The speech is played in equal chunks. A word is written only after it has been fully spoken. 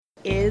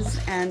is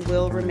and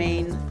will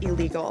remain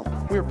illegal.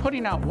 We were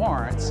putting out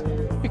warrants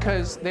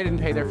because they didn't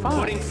pay their fines.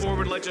 Putting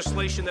forward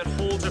legislation that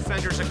holds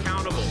offenders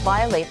accountable.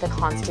 Violate the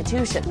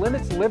Constitution.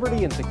 Limits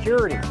liberty and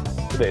security.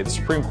 Today, the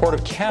Supreme Court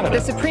of Canada.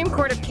 The Supreme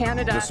Court of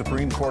Canada. The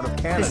Supreme Court of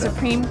Canada. The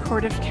Supreme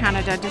Court of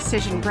Canada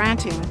decision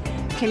granting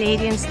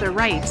Canadians the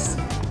rights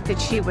that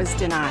she was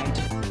denied.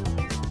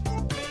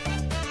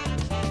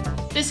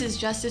 This is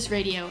Justice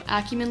Radio,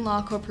 Acumen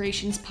Law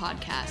Corporation's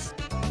podcast.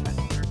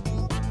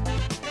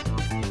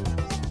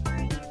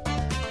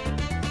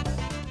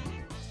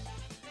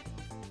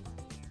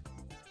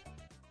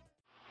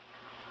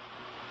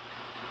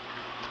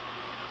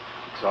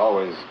 It's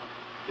always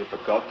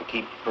difficult to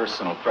keep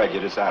personal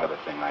prejudice out of a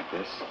thing like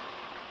this.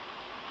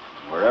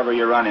 Wherever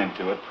you run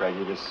into it,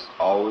 prejudice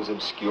always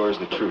obscures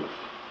the truth.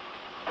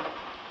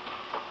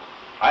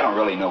 I don't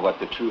really know what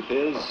the truth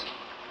is.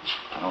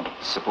 I don't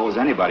suppose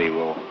anybody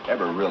will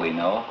ever really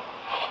know.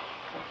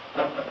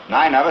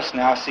 9 of us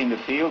now seem to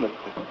feel that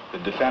the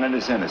defendant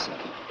is innocent.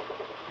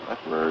 But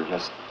we're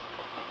just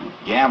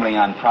gambling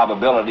on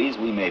probabilities.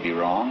 We may be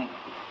wrong.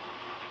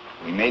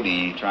 We may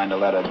be trying to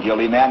let a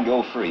guilty man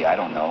go free. I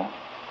don't know.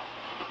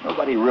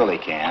 Nobody really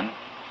can.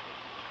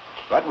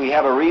 But we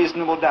have a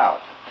reasonable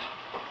doubt.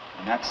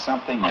 And that's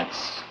something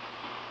that's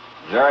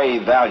very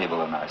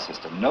valuable in our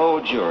system. No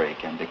jury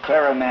can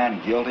declare a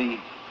man guilty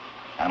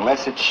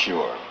unless it's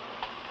sure.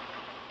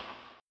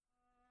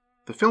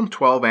 The film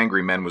 12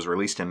 Angry Men was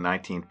released in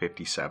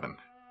 1957. It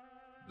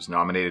was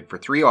nominated for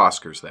 3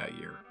 Oscars that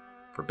year,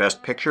 for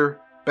Best Picture,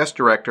 Best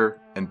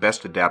Director, and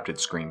Best Adapted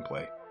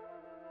Screenplay.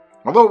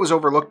 Although it was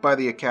overlooked by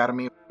the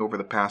Academy, over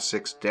the past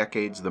 6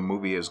 decades the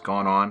movie has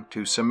gone on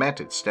to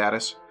cement its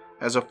status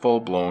as a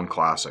full-blown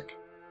classic.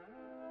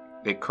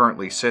 It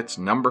currently sits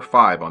number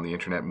 5 on the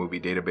Internet Movie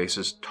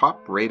Database's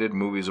top-rated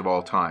movies of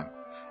all time,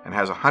 and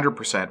has a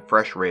 100%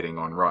 fresh rating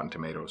on Rotten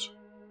Tomatoes.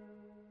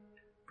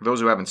 For those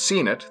who haven't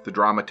seen it, the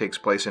drama takes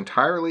place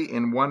entirely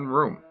in one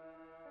room.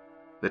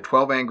 The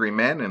 12 Angry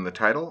Men in the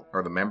title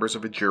are the members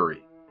of a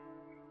jury.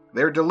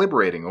 They are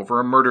deliberating over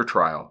a murder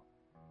trial.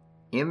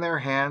 In their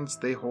hands,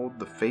 they hold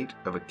the fate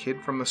of a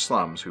kid from the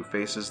slums who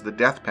faces the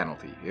death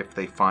penalty if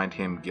they find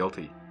him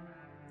guilty.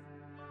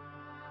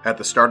 At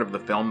the start of the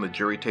film, the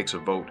jury takes a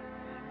vote,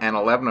 and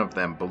 11 of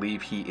them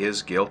believe he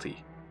is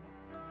guilty.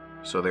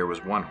 So there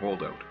was one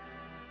holdout.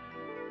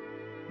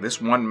 This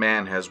one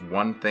man has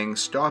one thing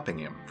stopping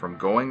him from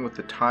going with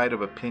the tide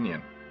of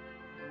opinion: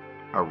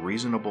 a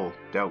reasonable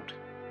doubt.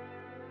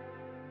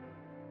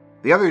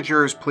 The other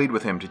jurors plead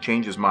with him to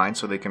change his mind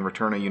so they can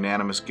return a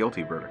unanimous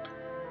guilty verdict.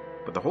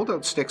 But the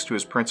holdout sticks to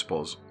his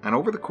principles, and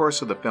over the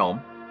course of the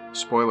film,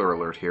 spoiler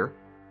alert here,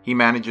 he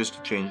manages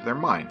to change their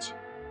minds.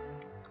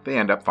 They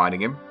end up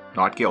finding him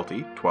not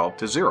guilty,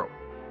 12-0.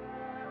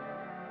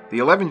 The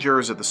 11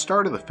 jurors at the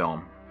start of the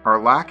film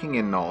are lacking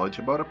in knowledge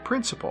about a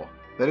principle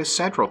that is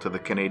central to the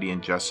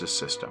Canadian justice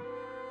system,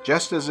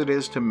 just as it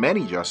is to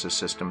many justice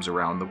systems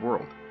around the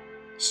world: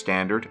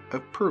 standard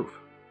of proof.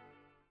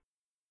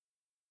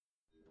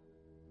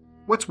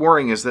 What's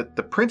worrying is that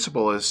the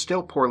principle is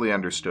still poorly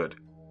understood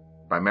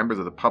by members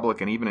of the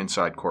public and even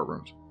inside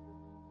courtrooms.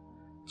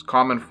 It's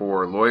common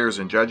for lawyers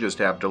and judges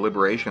to have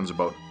deliberations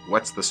about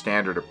what's the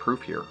standard of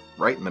proof here,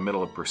 right in the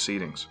middle of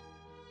proceedings.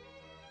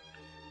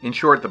 In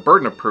short, the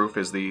burden of proof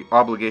is the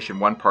obligation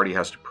one party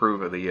has to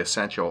prove of the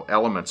essential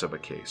elements of a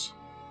case.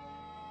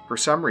 For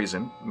some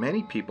reason,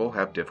 many people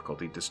have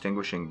difficulty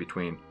distinguishing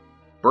between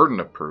burden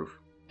of proof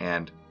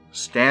and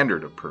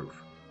standard of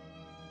proof.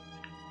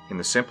 In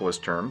the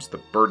simplest terms,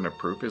 the burden of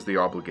proof is the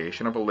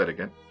obligation of a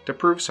litigant to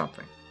prove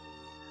something.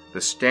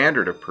 The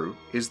standard of proof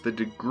is the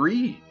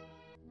degree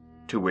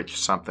to which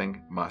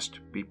something must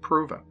be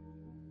proven.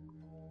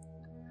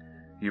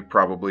 You've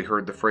probably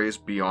heard the phrase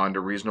beyond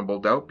a reasonable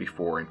doubt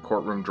before in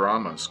courtroom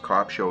dramas,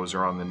 cop shows,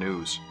 or on the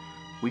news.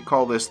 We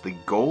call this the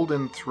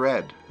golden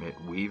thread. It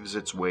weaves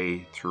its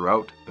way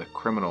throughout the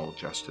criminal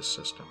justice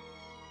system.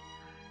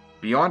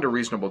 Beyond a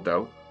reasonable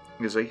doubt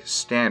is a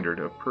standard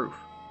of proof,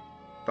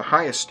 the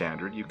highest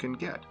standard you can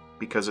get,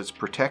 because it's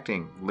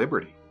protecting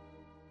liberty.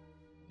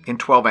 In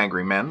 12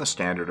 Angry Men, the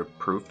standard of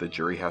proof the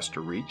jury has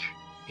to reach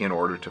in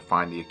order to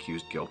find the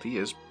accused guilty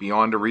is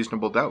beyond a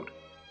reasonable doubt.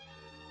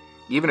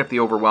 Even if the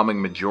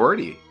overwhelming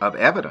majority of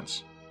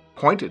evidence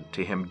pointed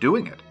to him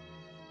doing it,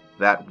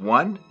 that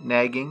one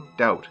nagging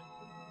doubt,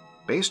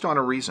 based on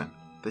a reason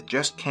that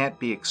just can't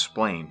be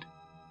explained,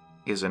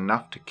 is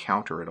enough to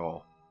counter it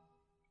all.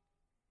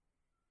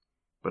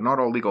 But not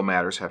all legal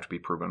matters have to be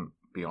proven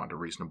beyond a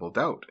reasonable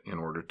doubt in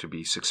order to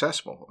be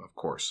successful, of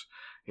course.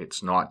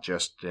 It's not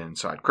just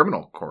inside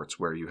criminal courts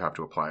where you have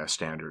to apply a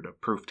standard of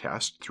proof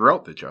test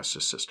throughout the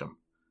justice system.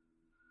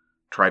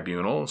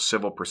 Tribunals,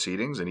 civil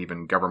proceedings, and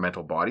even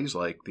governmental bodies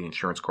like the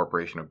Insurance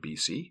Corporation of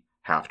BC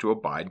have to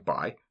abide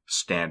by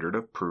standard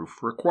of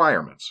proof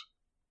requirements.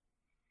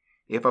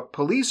 If a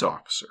police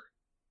officer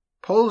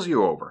pulls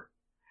you over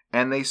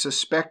and they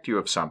suspect you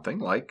of something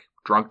like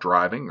drunk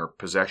driving or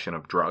possession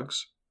of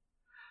drugs,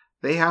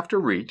 they have to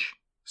reach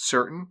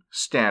certain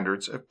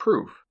standards of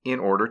proof in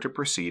order to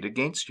proceed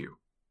against you.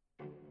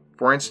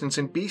 For instance,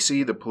 in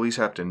BC, the police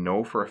have to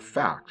know for a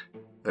fact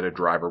that a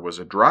driver was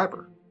a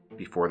driver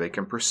before they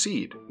can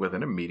proceed with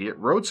an immediate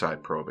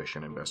roadside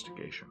prohibition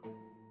investigation.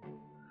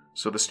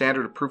 So the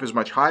standard of proof is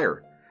much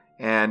higher,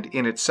 and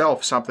in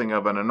itself something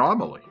of an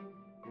anomaly.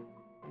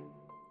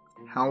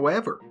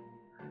 However,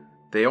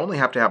 they only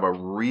have to have a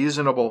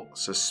reasonable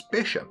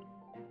suspicion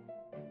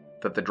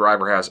that the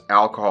driver has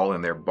alcohol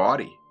in their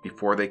body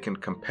before they can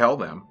compel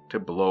them to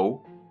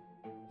blow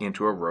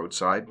into a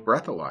roadside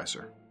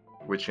breathalyzer,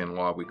 which in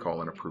law we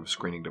call an approved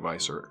screening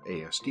device, or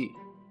ASD.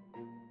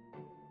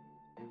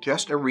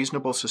 Just a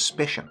reasonable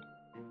suspicion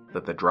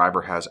that the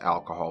driver has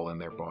alcohol in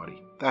their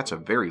body. That's a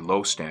very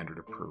low standard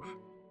of proof.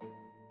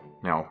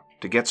 Now,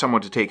 to get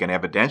someone to take an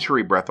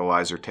evidentiary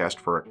breathalyzer test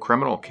for a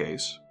criminal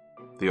case,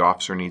 the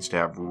officer needs to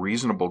have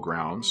reasonable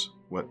grounds,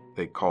 what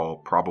they call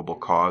probable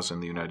cause in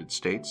the United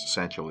States,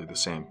 essentially the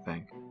same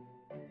thing.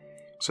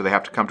 So they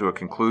have to come to a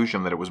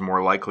conclusion that it was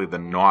more likely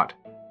than not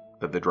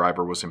that the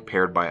driver was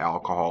impaired by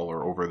alcohol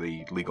or over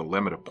the legal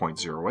limit of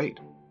 0.08.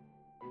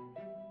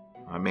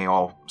 It may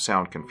all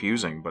sound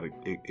confusing, but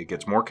it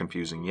gets more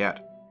confusing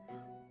yet.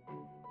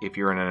 If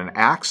you're in an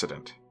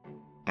accident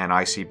and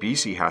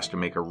ICBC has to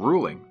make a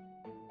ruling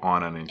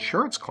on an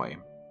insurance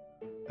claim,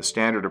 the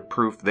standard of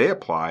proof they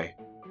apply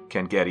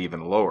can get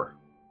even lower.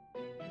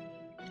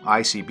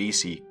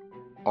 ICBC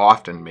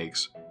often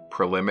makes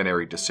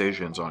preliminary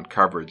decisions on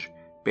coverage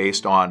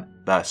based on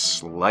the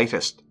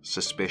slightest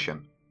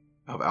suspicion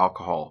of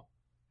alcohol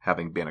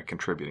having been a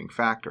contributing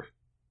factor.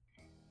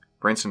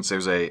 For instance,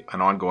 there's an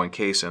ongoing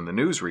case in the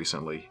news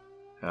recently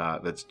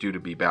that's due to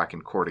be back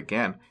in court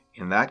again.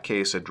 In that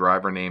case, a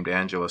driver named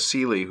Angela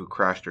Seeley, who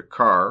crashed her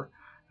car,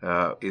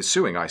 is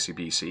suing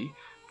ICBC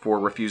for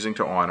refusing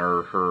to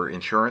honor her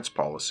insurance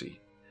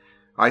policy.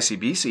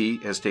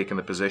 ICBC has taken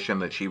the position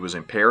that she was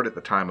impaired at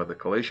the time of the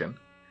collision,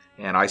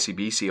 and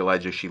ICBC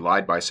alleges she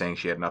lied by saying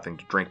she had nothing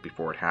to drink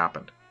before it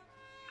happened.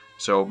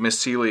 So Miss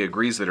Seeley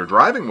agrees that her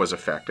driving was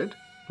affected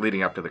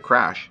leading up to the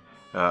crash,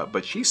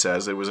 but she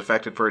says it was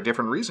affected for a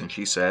different reason.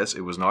 She says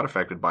it was not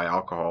affected by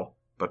alcohol,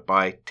 but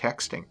by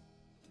texting.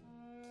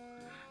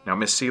 Now,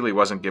 Miss Seeley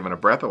wasn't given a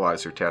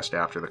breathalyzer test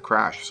after the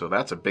crash, so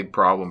that's a big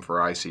problem for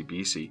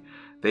ICBC.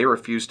 They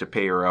refused to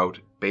pay her out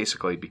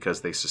basically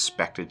because they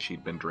suspected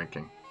she'd been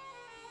drinking.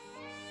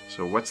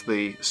 So what's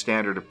the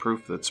standard of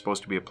proof that's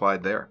supposed to be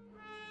applied there?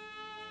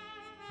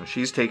 Now,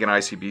 she's taken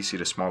ICBC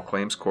to small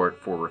claims court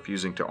for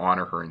refusing to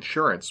honor her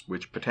insurance,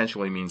 which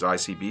potentially means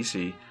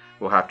ICBC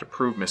will have to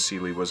prove Miss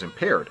Seeley was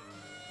impaired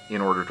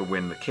in order to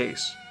win the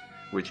case,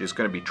 which is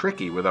going to be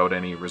tricky without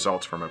any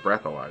results from a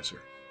breathalyzer.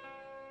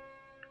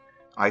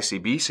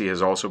 ICBC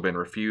has also been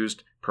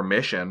refused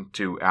permission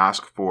to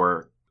ask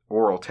for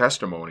oral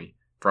testimony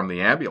from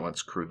the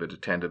ambulance crew that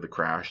attended the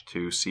crash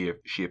to see if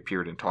she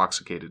appeared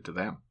intoxicated to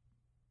them.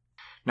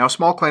 Now,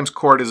 small claims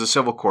court is a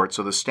civil court,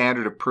 so the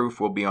standard of proof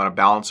will be on a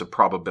balance of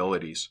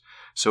probabilities.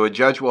 So a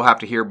judge will have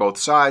to hear both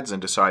sides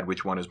and decide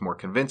which one is more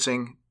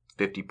convincing,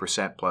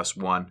 50% plus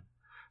 1.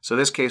 So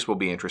this case will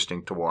be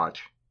interesting to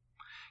watch.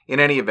 In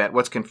any event,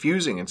 what's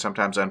confusing and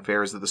sometimes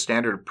unfair is that the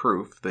standard of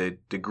proof, the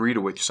degree to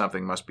which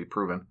something must be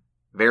proven,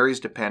 varies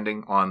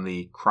depending on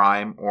the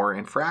crime or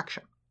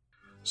infraction.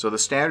 So the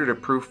standard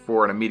of proof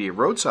for an immediate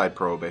roadside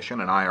prohibition,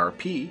 an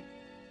IRP,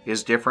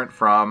 is different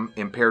from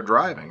impaired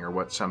driving, or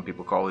what some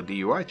people call a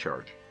DUI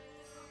charge.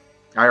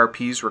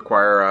 IRPs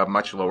require a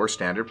much lower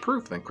standard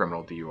proof than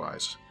criminal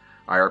DUIs.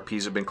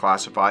 IRPs have been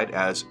classified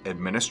as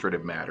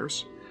administrative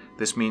matters.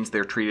 This means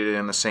they're treated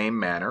in the same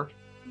manner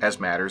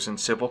as matters in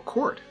civil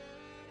court.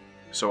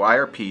 So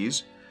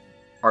IRPs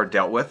are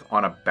dealt with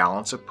on a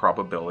balance of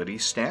probability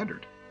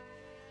standard.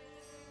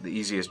 The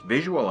easiest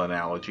visual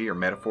analogy or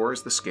metaphor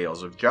is the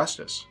scales of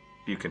justice.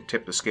 If you can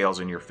tip the scales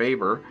in your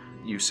favor,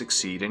 you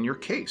succeed in your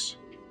case.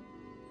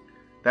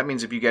 That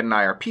means if you get an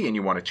IRP and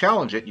you want to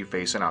challenge it, you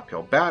face an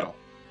uphill battle.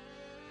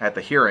 At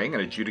the hearing,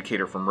 an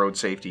adjudicator from Road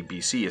Safety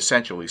BC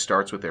essentially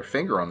starts with their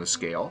finger on the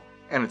scale,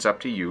 and it's up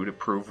to you to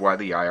prove why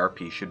the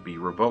IRP should be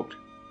revoked.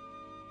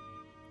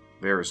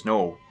 There is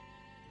no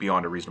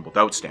beyond a reasonable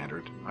doubt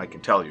standard, I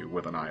can tell you,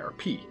 with an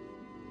IRP.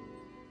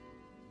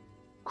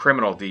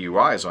 Criminal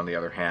DUIs, on the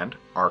other hand,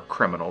 are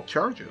criminal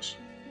charges.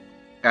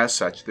 As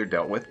such, they're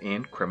dealt with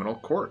in criminal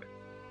court,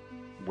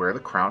 where the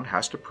Crown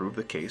has to prove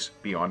the case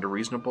beyond a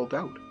reasonable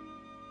doubt.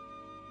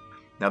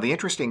 Now, the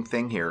interesting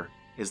thing here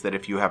is that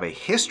if you have a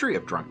history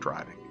of drunk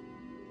driving,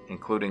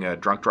 including a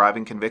drunk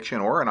driving conviction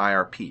or an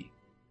IRP,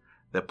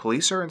 the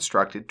police are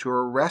instructed to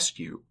arrest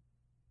you,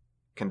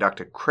 conduct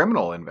a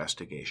criminal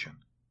investigation,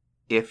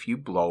 if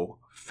you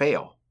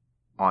fail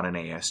on an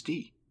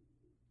ASD.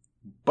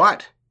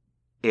 But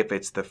if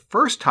it's the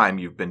first time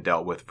you've been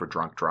dealt with for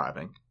drunk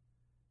driving,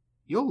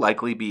 you'll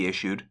likely be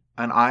issued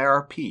an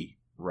IRP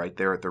right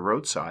there at the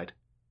roadside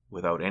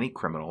without any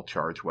criminal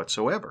charge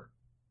whatsoever.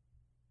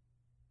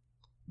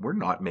 We're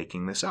not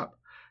making this up.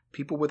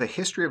 People with a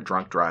history of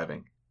drunk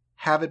driving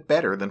have it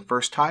better than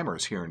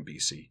first-timers here in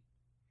BC.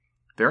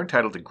 They're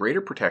entitled to greater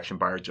protection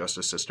by our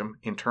justice system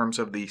in terms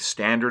of the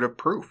standard of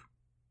proof.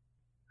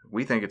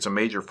 We think it's a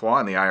major flaw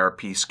in the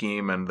IRP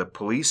scheme, and the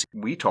police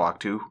we talk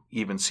to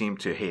even seem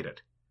to hate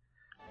it.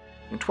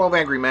 In 12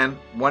 Angry Men,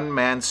 one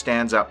man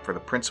stands up for the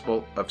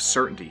principle of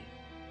certainty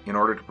in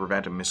order to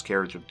prevent a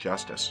miscarriage of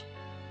justice.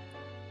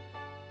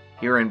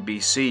 Here in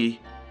BC,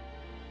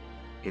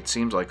 it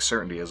seems like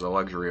certainty is a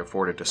luxury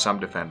afforded to some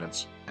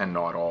defendants and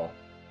not all.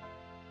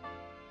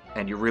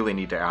 And you really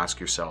need to ask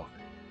yourself,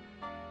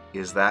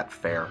 is that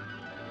fair?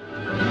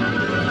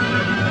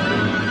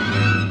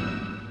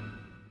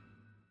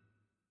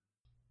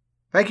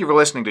 Thank you for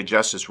listening to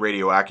Justice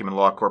Radio, Acumen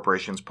Law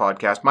Corporation's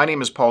podcast. My name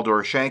is Paul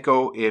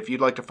Doroshenko. If you'd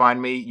like to find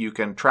me, you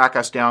can track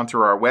us down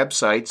through our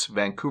websites,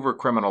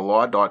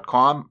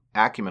 vancouvercriminallaw.com,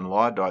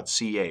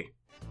 acumenlaw.ca.